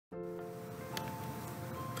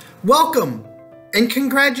Welcome and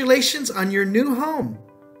congratulations on your new home.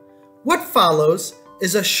 What follows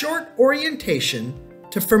is a short orientation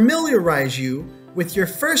to familiarize you with your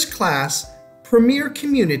first-class premier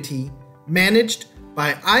community managed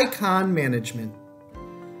by Icon Management.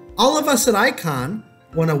 All of us at Icon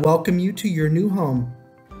want to welcome you to your new home.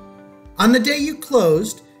 On the day you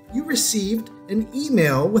closed, you received an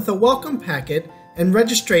email with a welcome packet and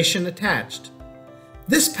registration attached.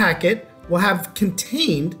 This packet will have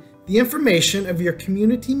contained the information of your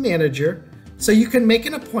community manager so you can make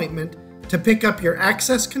an appointment to pick up your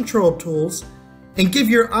access control tools and give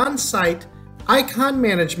your on-site Icon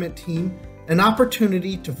Management team an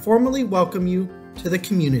opportunity to formally welcome you to the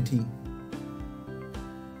community.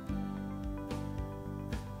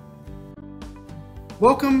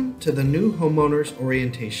 Welcome to the new homeowners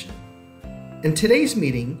orientation. In today's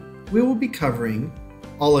meeting, we will be covering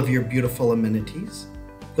all of your beautiful amenities,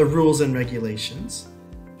 the rules and regulations,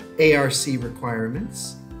 ARC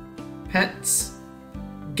requirements, pets,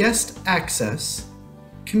 guest access,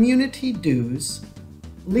 community dues,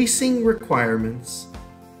 leasing requirements,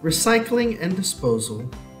 recycling and disposal,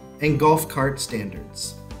 and golf cart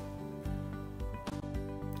standards.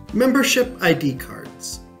 Membership ID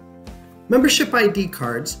cards. Membership ID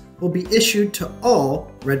cards will be issued to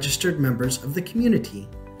all registered members of the community.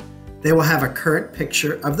 They will have a current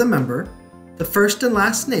picture of the member, the first and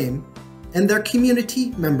last name, and their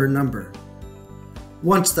community member number.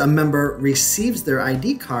 Once the member receives their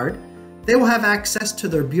ID card, they will have access to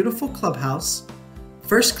their beautiful clubhouse,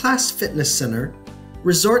 first-class fitness center,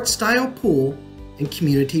 resort-style pool, and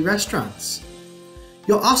community restaurants.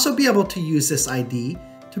 You'll also be able to use this ID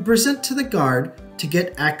to present to the guard to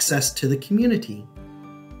get access to the community.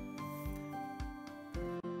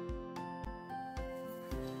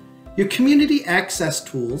 Your community access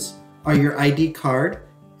tools are your ID card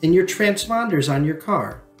and your transponders on your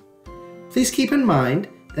car. Please keep in mind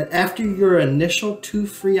that after your initial 2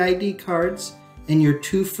 free ID cards and your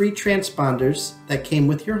 2 free transponders that came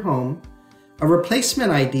with your home, a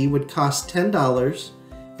replacement ID would cost $10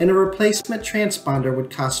 and a replacement transponder would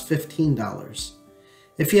cost $15.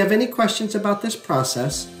 If you have any questions about this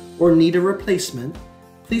process or need a replacement,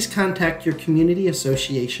 please contact your community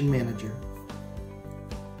association manager.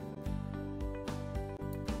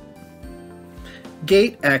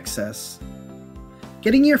 Gate access.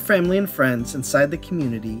 Getting your family and friends inside the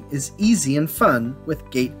community is easy and fun with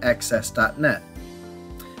gateaccess.net.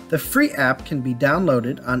 The free app can be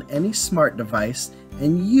downloaded on any smart device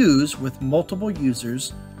and used with multiple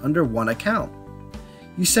users under one account.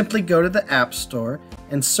 You simply go to the App Store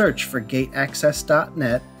and search for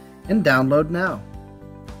gateaccess.net and download now.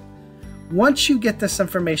 Once you get this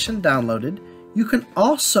information downloaded, you can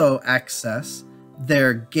also access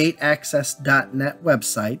their gateaccess.net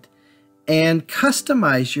website and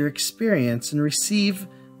customize your experience and receive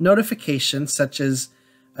notifications such as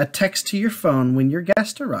a text to your phone when your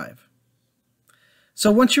guests arrive.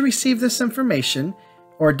 So once you receive this information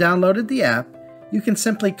or downloaded the app, you can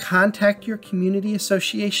simply contact your community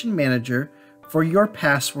association manager for your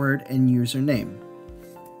password and username.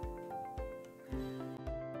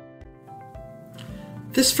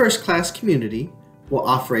 This first-class community will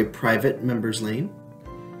offer a private members lane,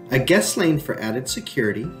 a guest lane for added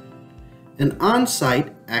security, an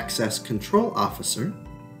on-site access control officer,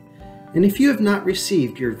 and if you have not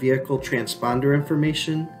received your vehicle transponder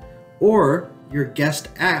information or your guest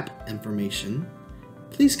app information,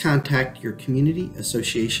 please contact your community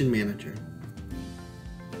association manager.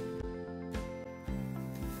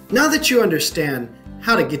 Now that you understand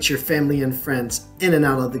how to get your family and friends in and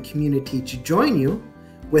out of the community to join you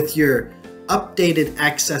with your updated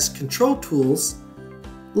access control tools,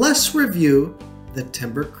 let's review the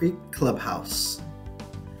Timber Creek Clubhouse.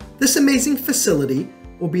 This amazing facility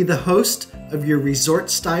will be the host of your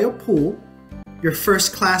resort-style pool, your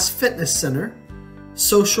first-class fitness center,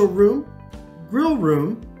 social room, grill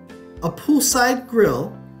room, a poolside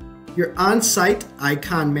grill, your on-site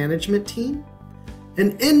Icon Management team,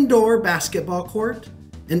 an indoor basketball court,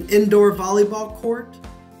 an indoor volleyball court,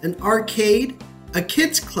 an arcade, a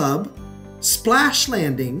kids club, splash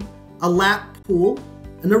landing, a lap pool,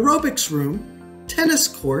 an aerobics room, tennis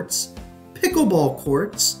courts, pickleball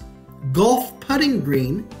courts, golf putting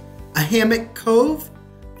green, a hammock cove,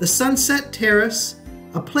 the sunset terrace,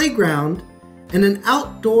 a playground, and an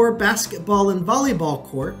outdoor basketball and volleyball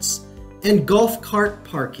courts, and golf cart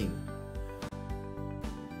parking.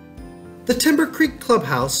 The Timber Creek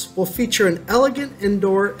Clubhouse will feature an elegant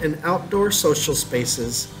indoor and outdoor social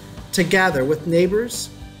spaces to gather with neighbors,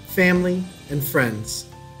 family, and friends.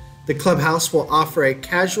 The clubhouse will offer a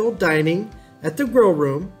casual dining at the grill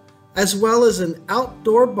room, as well as an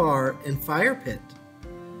outdoor bar and fire pit.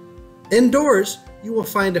 Indoors, you will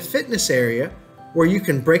find a fitness area where you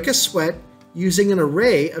can break a sweat using an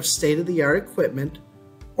array of state-of-the-art equipment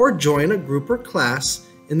or join a group or class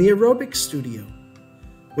in the aerobics studio.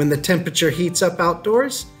 When the temperature heats up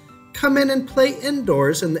outdoors, come in and play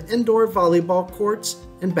indoors in the indoor volleyball courts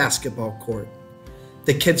and basketball court.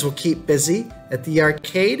 The kids will keep busy at the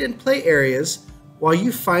arcade and play areas while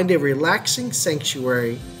you find a relaxing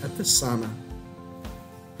sanctuary at the sauna.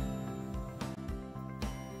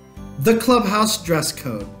 The clubhouse dress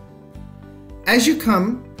code. As you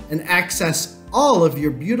come and access all of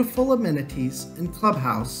your beautiful amenities in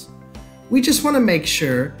Clubhouse, we just want to make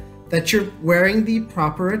sure that you're wearing the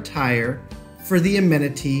proper attire for the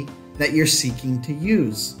amenity that you're seeking to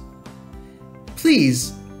use.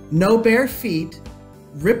 Please, no bare feet,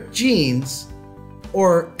 ripped jeans,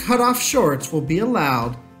 or cut-off shorts will be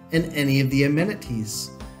allowed in any of the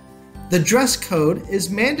amenities. The dress code is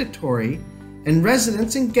mandatory, and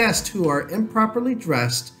residents and guests who are improperly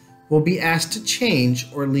dressed will be asked to change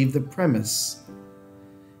or leave the premise.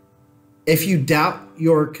 If you doubt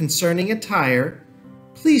your concerning attire,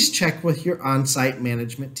 please check with your on-site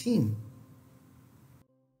management team.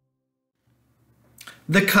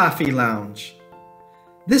 The Coffee Lounge.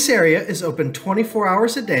 This area is open 24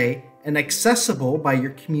 hours a day and accessible by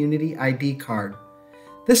your community ID card.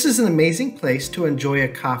 This is an amazing place to enjoy a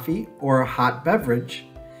coffee or a hot beverage.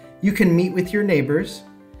 You can meet with your neighbors,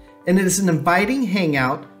 and it is an inviting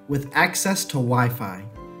hangout with access to Wi-Fi.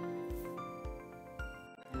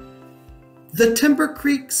 The Timber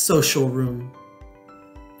Creek Social Room.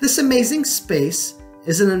 This amazing space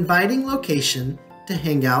is an inviting location to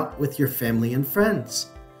hang out with your family and friends.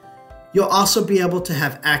 You'll also be able to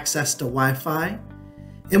have access to Wi-Fi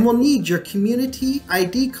and will need your community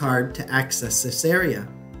ID card to access this area.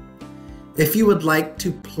 If you would like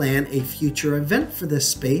to plan a future event for this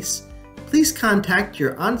space, please contact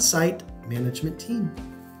your on-site management team.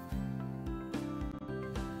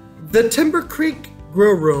 The Timber Creek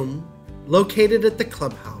Grill Room, located at the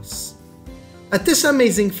clubhouse. At this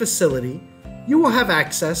amazing facility, you will have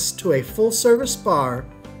access to a full-service bar,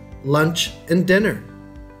 lunch, and dinner.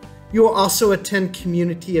 You will also attend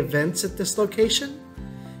community events at this location.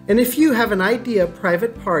 And if you have an idea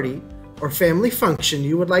private party or family function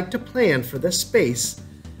you would like to plan for this space,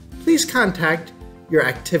 please contact your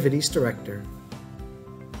activities director.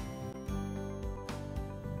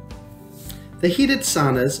 The heated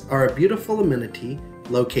saunas are a beautiful amenity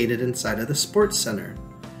located inside of the sports center.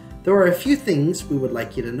 There are a few things we would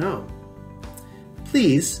like you to know.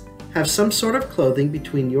 Please have some sort of clothing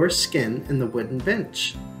between your skin and the wooden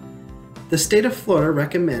bench. The state of Florida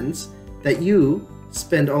recommends that you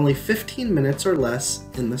spend only 15 minutes or less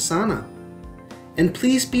in the sauna. And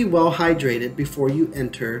please be well hydrated before you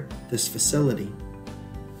enter this facility.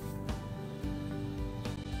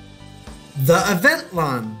 The Event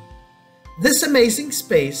Lawn. This amazing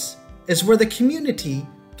space is where the community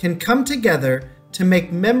can come together to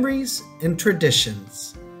make memories and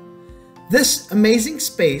traditions. This amazing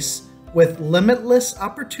space with limitless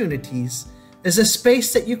opportunities is a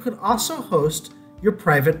space that you could also host your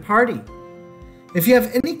private party. If you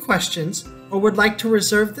have any questions or would like to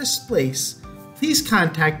reserve this space, please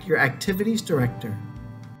contact your activities director.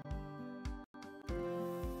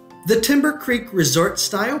 The Timber Creek Resort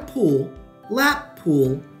Style Pool, Lap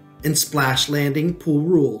Pool, and Splash Landing Pool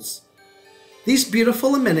Rules. These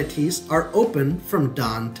beautiful amenities are open from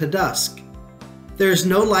dawn to dusk. There is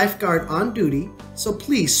no lifeguard on duty, so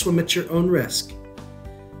please swim at your own risk.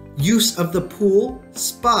 Use of the pool,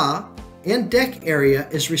 spa, and deck area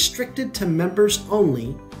is restricted to members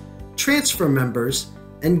only, transfer members,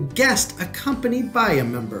 and guests accompanied by a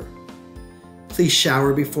member. Please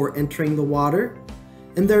shower before entering the water,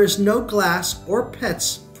 and there is no glass or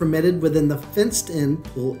pets permitted within the fenced-in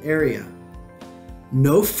pool area.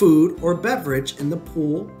 No food or beverage in the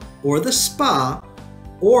pool or the spa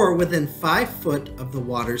or within 5 foot of the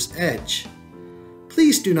water's edge.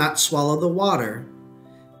 Please do not swallow the water.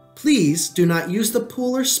 Please do not use the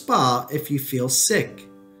pool or spa if you feel sick.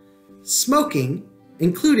 Smoking,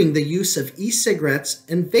 including the use of e-cigarettes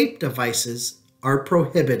and vape devices, are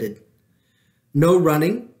prohibited. No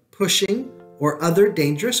running, pushing, or other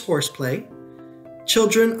dangerous horseplay.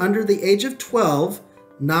 Children under the age of 12,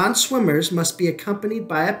 non-swimmers must be accompanied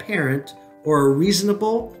by a parent or a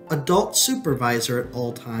reasonable adult supervisor at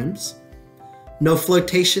all times. No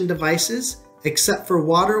flotation devices except for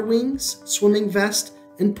water wings, swimming vest,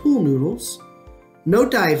 and pool noodles. No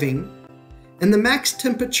diving. And the max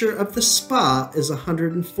temperature of the spa is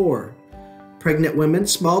 104. Pregnant women,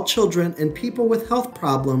 small children, and people with health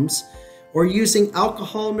problems or using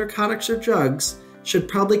alcohol, narcotics, or drugs should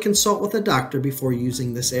probably consult with a doctor before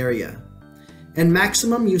using this area. And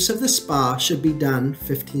maximum use of the spa should be done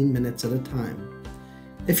 15 minutes at a time.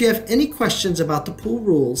 If you have any questions about the pool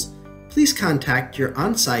rules, please contact your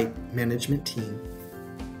on-site management team.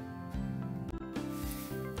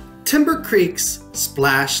 Timber Creek's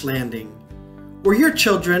Splash Landing, where your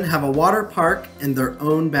children have a water park in their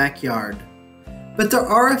own backyard. But there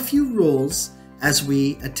are a few rules as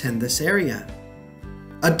we attend this area.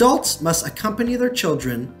 Adults must accompany their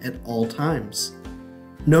children at all times.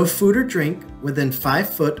 No food or drink within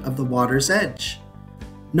 5 foot of the water's edge.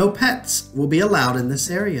 No pets will be allowed in this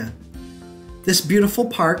area. This beautiful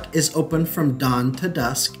park is open from dawn to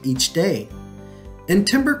dusk each day, and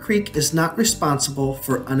Timber Creek is not responsible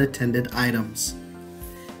for unattended items.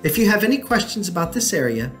 If you have any questions about this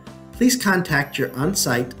area, please contact your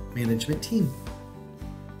on-site management team.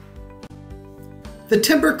 The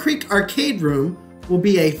Timber Creek Arcade Room will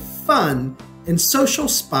be a fun and social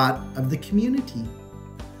spot of the community.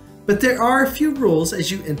 But there are a few rules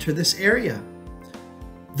as you enter this area.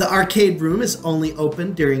 The arcade room is only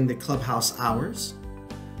open during the clubhouse hours.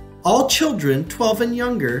 All children 12 and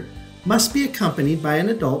younger must be accompanied by an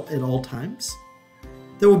adult at all times.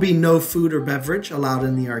 There will be no food or beverage allowed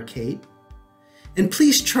in the arcade. And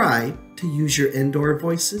please try to use your indoor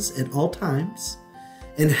voices at all times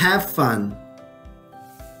and have fun.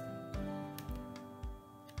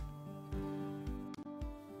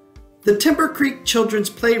 The Timber Creek Children's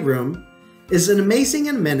Playroom is an amazing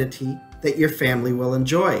amenity that your family will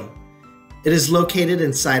enjoy. It is located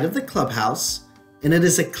inside of the clubhouse, and it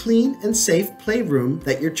is a clean and safe playroom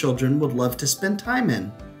that your children would love to spend time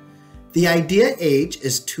in. The ideal age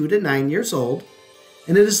is 2 to 9 years old,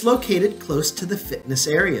 and it is located close to the fitness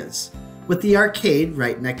areas, with the arcade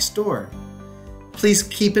right next door. Please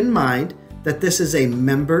keep in mind that this is a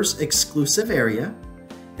members exclusive area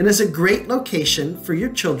and is a great location for your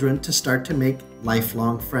children to start to make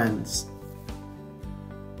lifelong friends.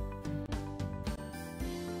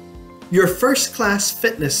 Your First Class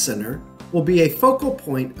Fitness Center will be a focal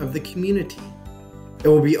point of the community. It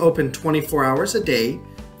will be open 24 hours a day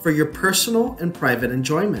for your personal and private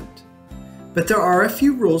enjoyment. But there are a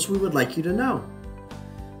few rules we would like you to know.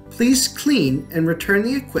 Please clean and return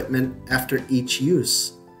the equipment after each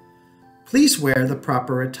use. Please wear the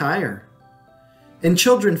proper attire. And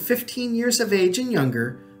children 15 years of age and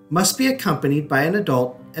younger must be accompanied by an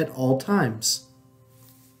adult at all times.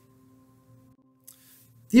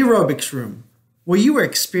 The aerobics room, where you will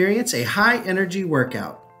experience a high-energy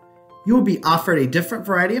workout. You will be offered a different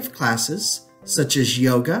variety of classes, such as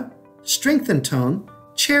yoga, strength and tone,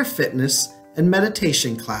 chair fitness, and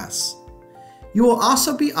meditation class. You will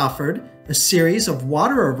also be offered a series of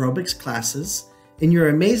water aerobics classes in your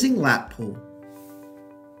amazing lap pool.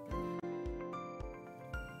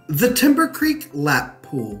 The Timber Creek Lap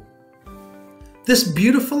Pool. This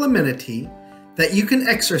beautiful amenity that you can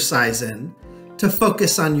exercise in to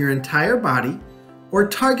focus on your entire body or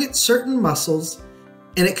target certain muscles,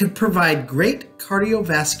 and it can provide great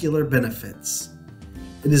cardiovascular benefits.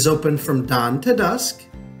 It is open from dawn to dusk,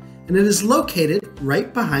 and it is located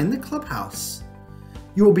right behind the clubhouse.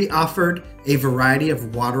 You will be offered a variety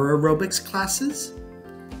of water aerobics classes,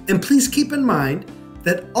 and please keep in mind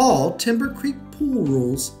that all Timber Creek pool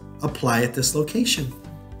rules apply at this location.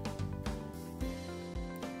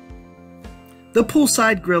 The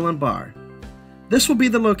Poolside Grill and Bar. This will be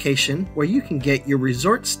the location where you can get your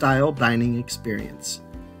resort-style dining experience.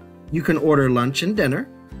 You can order lunch and dinner,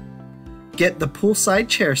 get the poolside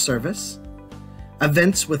chair service,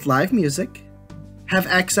 events with live music, have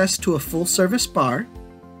access to a full-service bar,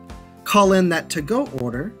 call in that to-go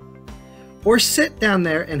order, or sit down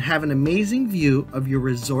there and have an amazing view of your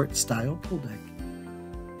resort-style pool deck.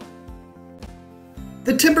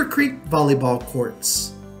 The Timber Creek Volleyball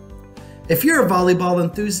Courts. If you're a volleyball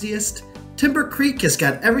enthusiast, Timber Creek has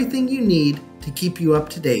got everything you need to keep you up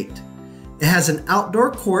to date. It has an outdoor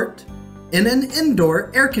court and an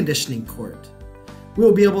indoor air conditioning court. We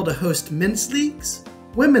will be able to host men's leagues,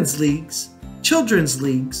 women's leagues, children's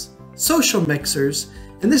leagues, social mixers,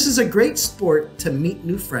 and this is a great sport to meet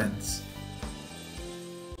new friends.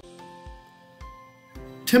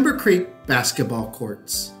 Timber Creek Basketball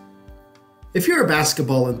Courts. If you're a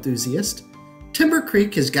basketball enthusiast, Timber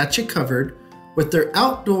Creek has got you covered with their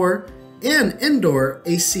outdoor and indoor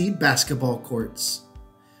AC basketball courts.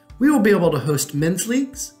 We will be able to host men's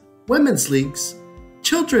leagues, women's leagues,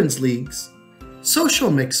 children's leagues,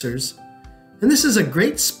 social mixers, and this is a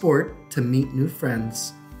great sport to meet new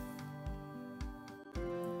friends.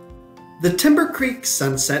 The Timber Creek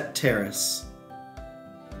Sunset Terrace.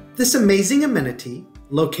 This amazing amenity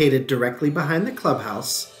located directly behind the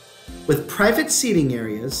clubhouse, with private seating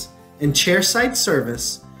areas and chairside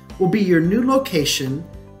service, will be your new location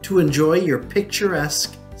to enjoy your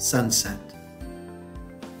picturesque sunset.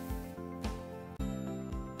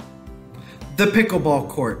 The pickleball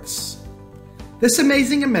courts. This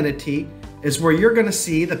amazing amenity is where you're going to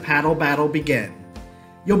see the paddle battle begin.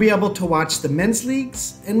 You'll be able to watch the men's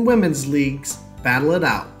leagues and women's leagues battle it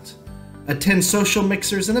out, attend social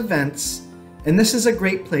mixers and events, and this is a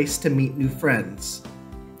great place to meet new friends.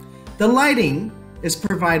 The lighting is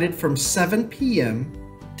provided from 7 p.m.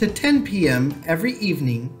 to 10 p.m. every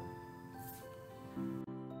evening.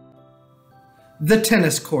 The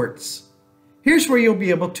tennis courts. Here's where you'll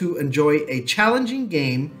be able to enjoy a challenging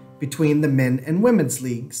game between the men and women's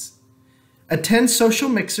leagues, attend social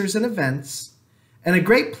mixers and events, and a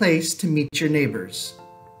great place to meet your neighbors.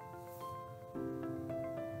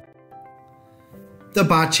 The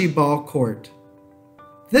bocce ball court.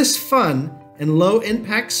 This fun and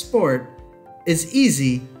low-impact sport is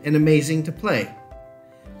easy and amazing to play.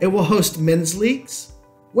 It will host men's leagues,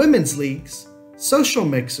 women's leagues, social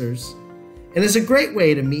mixers, and is a great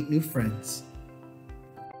way to meet new friends.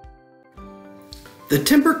 The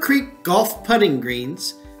Timber Creek Golf Putting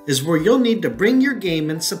Greens is where you'll need to bring your game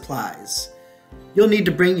and supplies. You'll need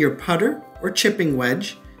to bring your putter or chipping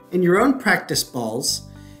wedge and your own practice balls,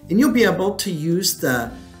 and you'll be able to use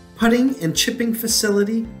the putting and chipping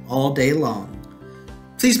facility all day long.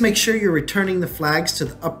 Please make sure you're returning the flags to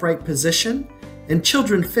the upright position, and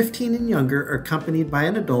children 15 and younger are accompanied by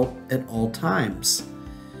an adult at all times.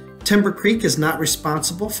 Timber Creek is not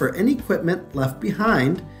responsible for any equipment left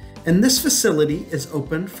behind, and this facility is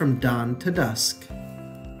open from dawn to dusk.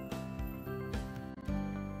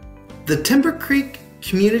 The Timber Creek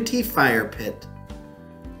Community Fire Pit.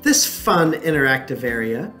 This fun interactive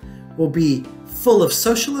area will be full of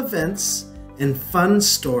social events and fun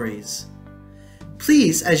stories.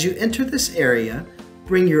 Please, as you enter this area,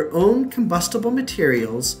 bring your own combustible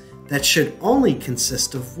materials that should only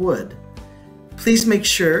consist of wood. Please make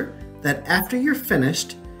sure that after you're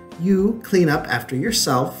finished, you clean up after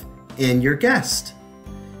yourself and your guest.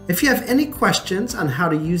 If you have any questions on how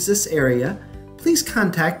to use this area, please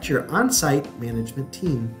contact your on-site management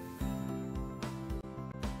team.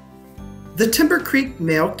 The Timber Creek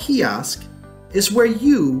Mail Kiosk is where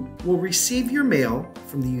you will receive your mail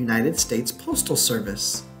from the United States Postal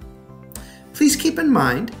Service. Please keep in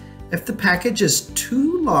mind, if the package is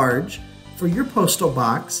too large for your postal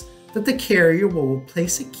box, that the carrier will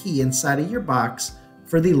place a key inside of your box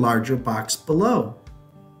for the larger box below.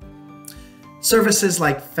 Services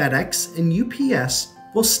like FedEx and UPS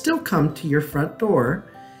will still come to your front door,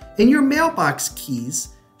 and your mailbox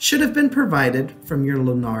keys should have been provided from your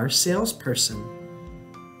Lennar salesperson.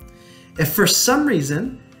 If for some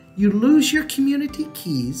reason you lose your community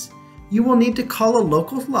keys, you will need to call a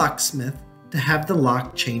local locksmith to have the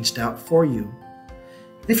lock changed out for you.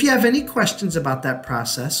 If you have any questions about that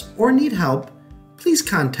process or need help, please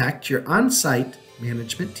contact your on-site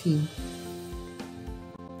management team.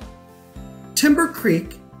 Timber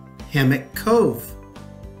Creek Hammock Cove.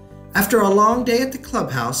 After a long day at the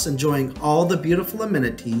clubhouse enjoying all the beautiful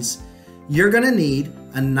amenities, you're going to need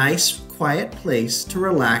a nice, quiet place to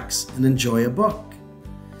relax and enjoy a book.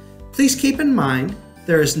 Please keep in mind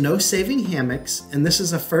there is no saving hammocks, and this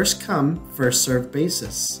is a first-come, first-served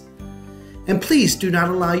basis. And please do not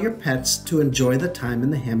allow your pets to enjoy the time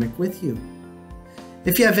in the hammock with you.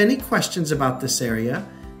 If you have any questions about this area,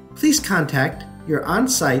 please contact your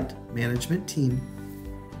on-site management team.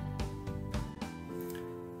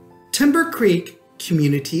 Timber Creek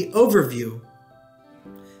Community Overview.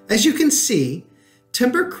 As you can see,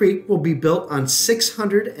 Timber Creek will be built on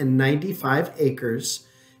 695 acres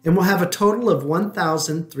and will have a total of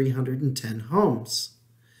 1,310 homes.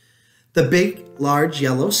 The big, large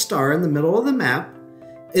yellow star in the middle of the map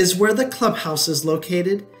is where the clubhouse is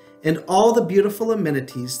located and all the beautiful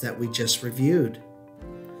amenities that we just reviewed.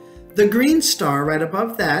 The green star right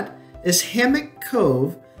above that is Hammock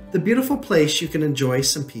Cove, the beautiful place you can enjoy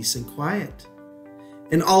some peace and quiet.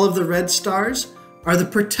 And all of the red stars are the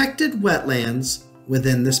protected wetlands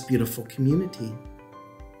within this beautiful community.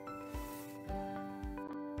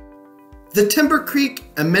 The Timber Creek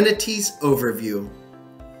Amenities Overview.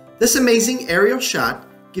 This amazing aerial shot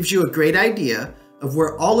gives you a great idea of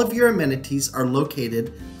where all of your amenities are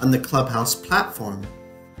located on the clubhouse platform.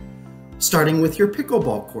 Starting with your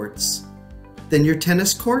pickleball courts, then your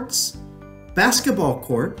tennis courts, basketball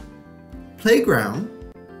court, playground,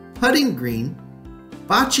 putting green,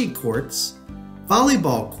 bocce courts,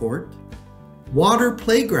 volleyball court, water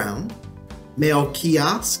playground, mail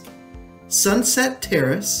kiosk, sunset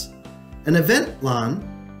terrace, an event lawn,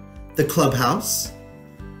 the clubhouse,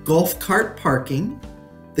 golf cart parking,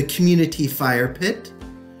 the community fire pit,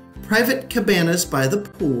 private cabanas by the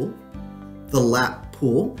pool, the lap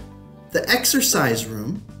pool, the exercise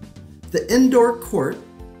room, the indoor court,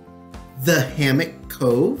 the hammock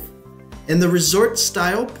cove, and the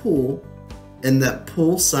resort-style pool and that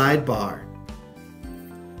poolside bar.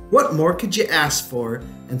 What more could you ask for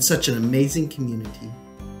in such an amazing community?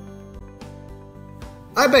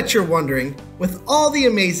 I bet you're wondering, with all the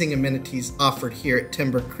amazing amenities offered here at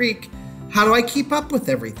Timber Creek, how do I keep up with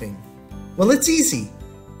everything? Well, it's easy.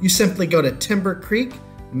 You simply go to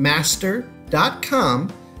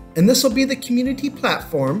timbercreekmaster.com, and this will be the community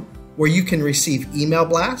platform where you can receive email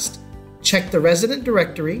blast, check the resident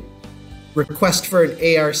directory, request for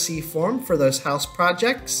an ARC form for those house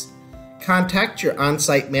projects, contact your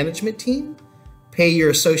on-site management team, pay your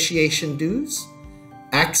association dues,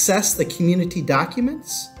 access the community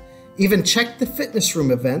documents, even check the fitness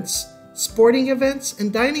room events, sporting events,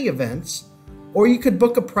 and dining events, or you could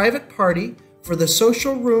book a private party for the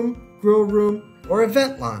social room, grill room, or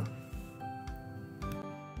event lawn.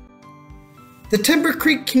 The Timber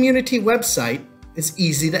Creek community website is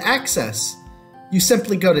easy to access. You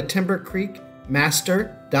simply go to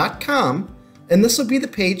timbercreekmaster.com, and this will be the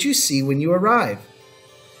page you see when you arrive.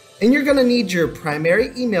 And you're going to need your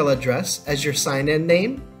primary email address as your sign-in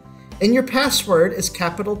name, and your password is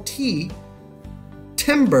capital T,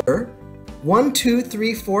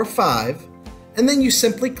 Timber12345, and then you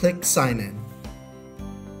simply click Sign In.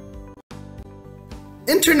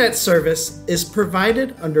 Internet service is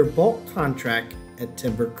provided under bulk contract at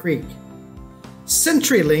Timber Creek.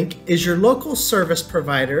 CenturyLink is your local service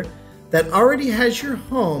provider that already has your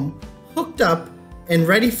home hooked up and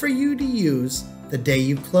ready for you to use the day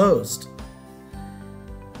you closed.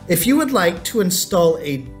 If you would like to install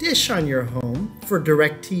a dish on your home for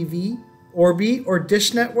DirecTV, Orbi, or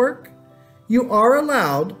Dish Network, you are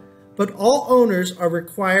allowed, but all owners are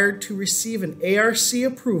required to receive an ARC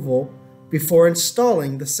approval before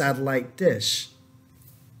installing the satellite dish.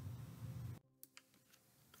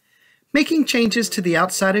 Making changes to the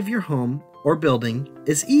outside of your home or building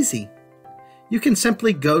is easy. You can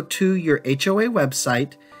simply go to your HOA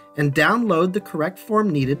website and download the correct form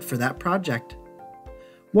needed for that project.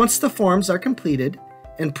 Once the forms are completed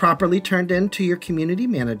and properly turned in to your community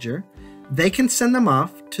manager, they can send them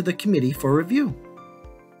off to the committee for review.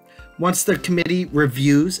 Once the committee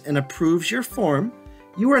reviews and approves your form,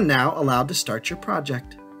 you are now allowed to start your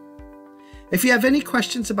project. If you have any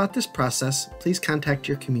questions about this process, please contact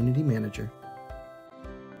your community manager.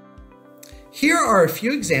 Here are a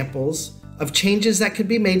few examples of changes that could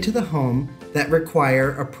be made to the home that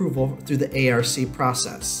require approval through the ARC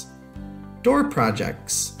process. Door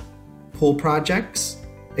projects, pool projects,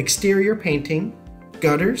 exterior painting,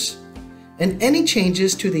 gutters, and any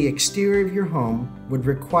changes to the exterior of your home would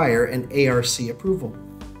require an ARC approval.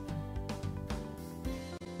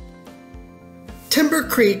 Timber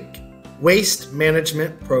Creek Waste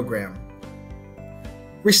Management Program.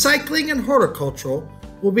 Recycling and horticultural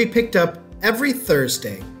will be picked up every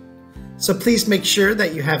Thursday, so please make sure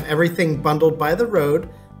that you have everything bundled by the road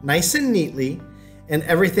nice and neatly and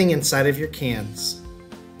everything inside of your cans.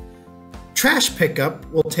 Trash pickup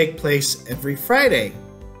will take place every Friday.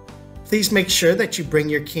 Please make sure that you bring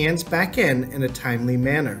your cans back in a timely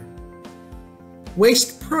manner.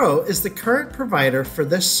 Waste Pro is the current provider for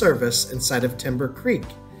this service inside of Timber Creek,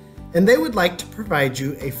 and they would like to provide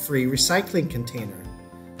you a free recycling container.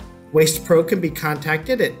 Waste Pro can be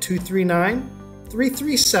contacted at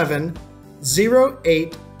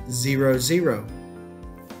 239-337-0800.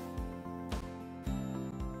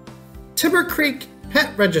 Timber Creek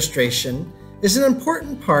pet registration is an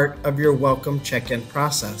important part of your welcome check-in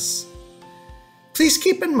process. Please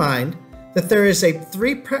keep in mind that there is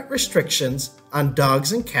 3 pet restrictions on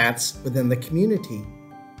dogs and cats within the community.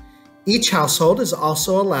 Each household is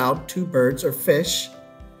also allowed 2 birds or fish,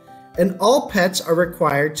 and all pets are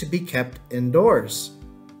required to be kept indoors.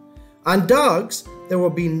 On dogs, there will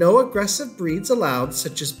be no aggressive breeds allowed,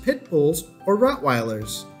 such as pit bulls or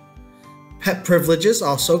Rottweilers. Pet privileges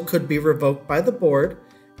also could be revoked by the board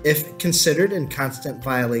if considered in constant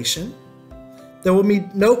violation. There will be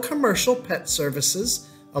no commercial pet services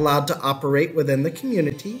allowed to operate within the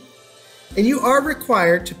community, and you are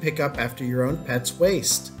required to pick up after your own pet's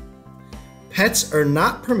waste. Pets are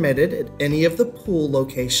not permitted at any of the pool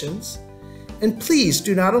locations, and please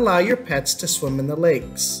do not allow your pets to swim in the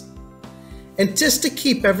lakes. And just to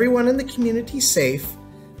keep everyone in the community safe,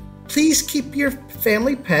 please keep your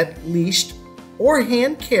family pet leashed or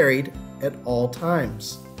hand carried at all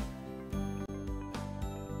times.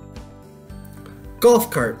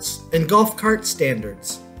 Golf carts and golf cart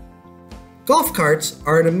standards. Golf carts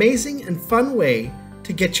are an amazing and fun way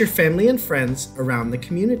to get your family and friends around the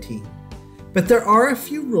community. But there are a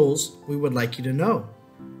few rules we would like you to know.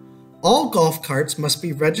 All golf carts must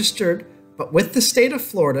be registered with the state of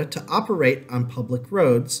Florida to operate on public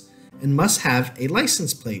roads and must have a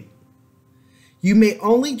license plate. You may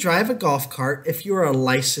only drive a golf cart if you are a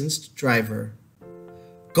licensed driver.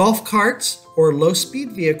 Golf carts or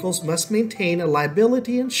low-speed vehicles must maintain a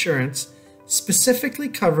liability insurance specifically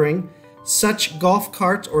covering such golf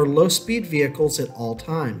carts or low-speed vehicles at all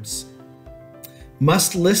times.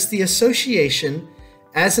 Must list the association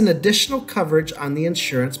as an additional coverage on the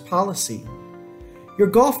insurance policy. Your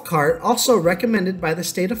golf cart, also recommended by the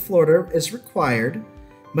state of Florida, is required,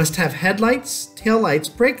 must have headlights,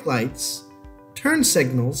 taillights, brake lights, turn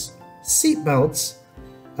signals, seat belts,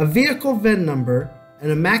 a vehicle VIN number,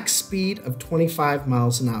 and a max speed of 25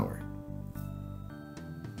 miles an hour.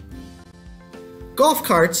 Golf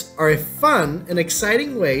carts are a fun and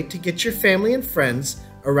exciting way to get your family and friends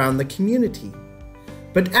around the community.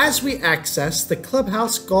 But as we access the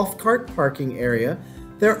clubhouse golf cart parking area,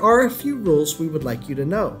 there are a few rules we would like you to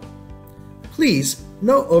know. Please,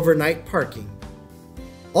 no overnight parking.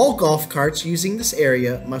 All golf carts using this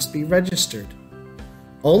area must be registered.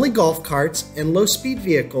 Only golf carts and low-speed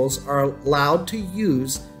vehicles are allowed to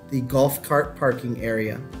use the golf cart parking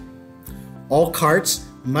area. All carts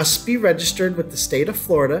must be registered with the state of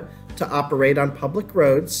Florida to operate on public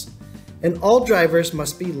roads, and all drivers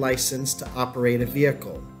must be licensed to operate a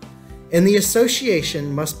vehicle, and the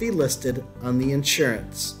association must be listed on the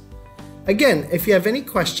insurance. Again, if you have any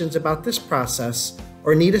questions about this process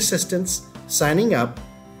or need assistance signing up,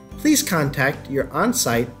 please contact your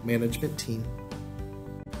on-site management team.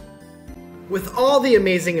 With all the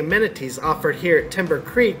amazing amenities offered here at Timber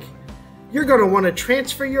Creek, you're going to want to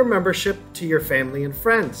transfer your membership to your family and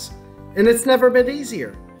friends. And it's never been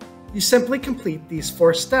easier. You simply complete these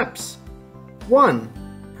 4 steps.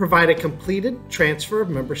 1. Provide a completed transfer of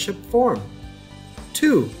membership form.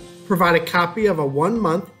 2. Provide a copy of a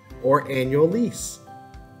 1-month or annual lease.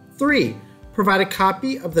 3. Provide a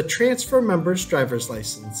copy of the transfer member's driver's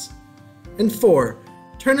license. And 4.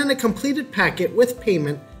 Turn in a completed packet with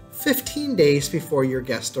payment 15 days before your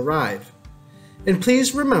guests arrive. And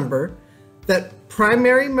please remember that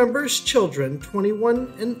primary members' children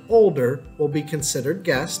 21 and older will be considered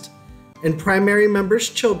guests, and primary members'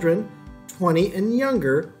 children 20 and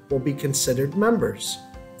younger will be considered members.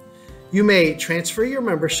 You may transfer your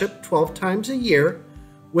membership 12 times a year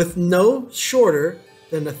with no shorter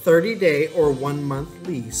than a 30-day or 1-month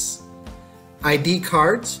lease. ID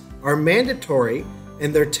cards are mandatory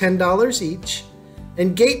and they're $10 each,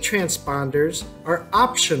 and gate transponders are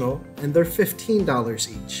optional and they're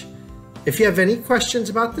 $15 each. If you have any questions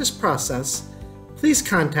about this process, please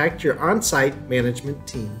contact your on-site management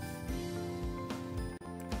team.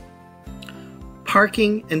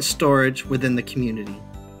 Parking and storage within the community.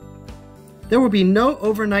 There will be no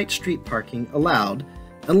overnight street parking allowed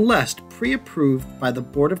unless pre-approved by the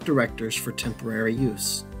Board of Directors for temporary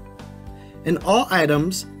use. And all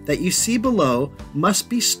items that you see below must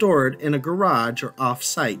be stored in a garage or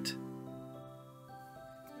off-site.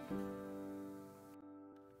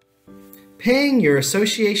 Paying your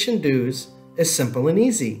association dues is simple and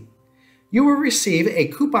easy. You will receive a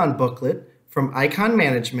coupon booklet from Icon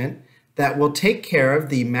Management that will take care of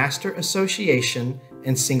the Master Association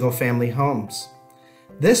and single-family homes.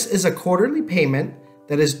 This is a quarterly payment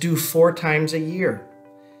that is due 4 times a year.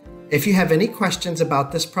 If you have any questions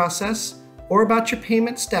about this process or about your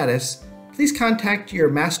payment status, please contact your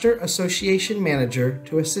Master Association Manager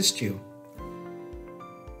to assist you.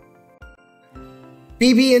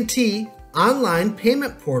 BB&T Online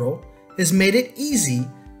Payment Portal has made it easy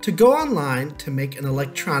to go online to make an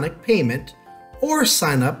electronic payment or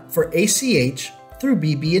sign up for ACH through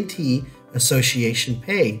BB&T Association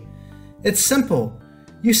Pay. It's simple.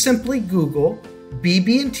 You simply Google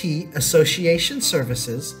BB&T Association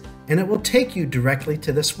Services and it will take you directly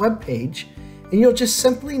to this webpage, and you'll just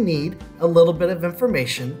simply need a little bit of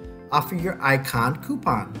information off of your Icon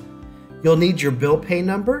coupon. You'll need your bill pay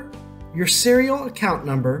number, your serial account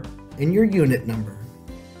number, and your unit number.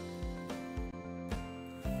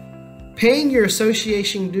 Paying your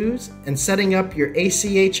association dues and setting up your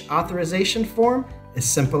ACH authorization form is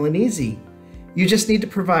simple and easy. You just need to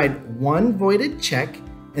provide one voided check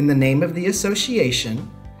in the name of the association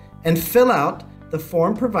and fill out the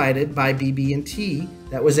form provided by BB&T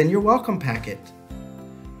that was in your welcome packet.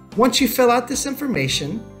 Once you fill out this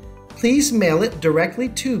information, please mail it directly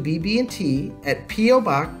to BB&T at P.O.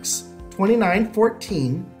 Box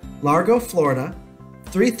 2914, Largo, Florida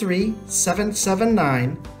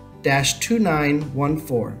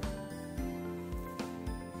 33779-2914.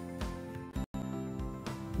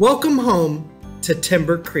 Welcome home to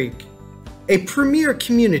Timber Creek, a premier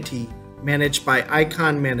community managed by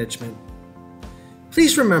Icon Management.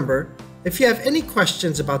 Please remember, if you have any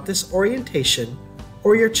questions about this orientation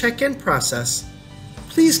or your check-in process,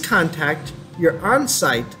 please contact your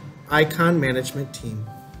on-site Icon Management team.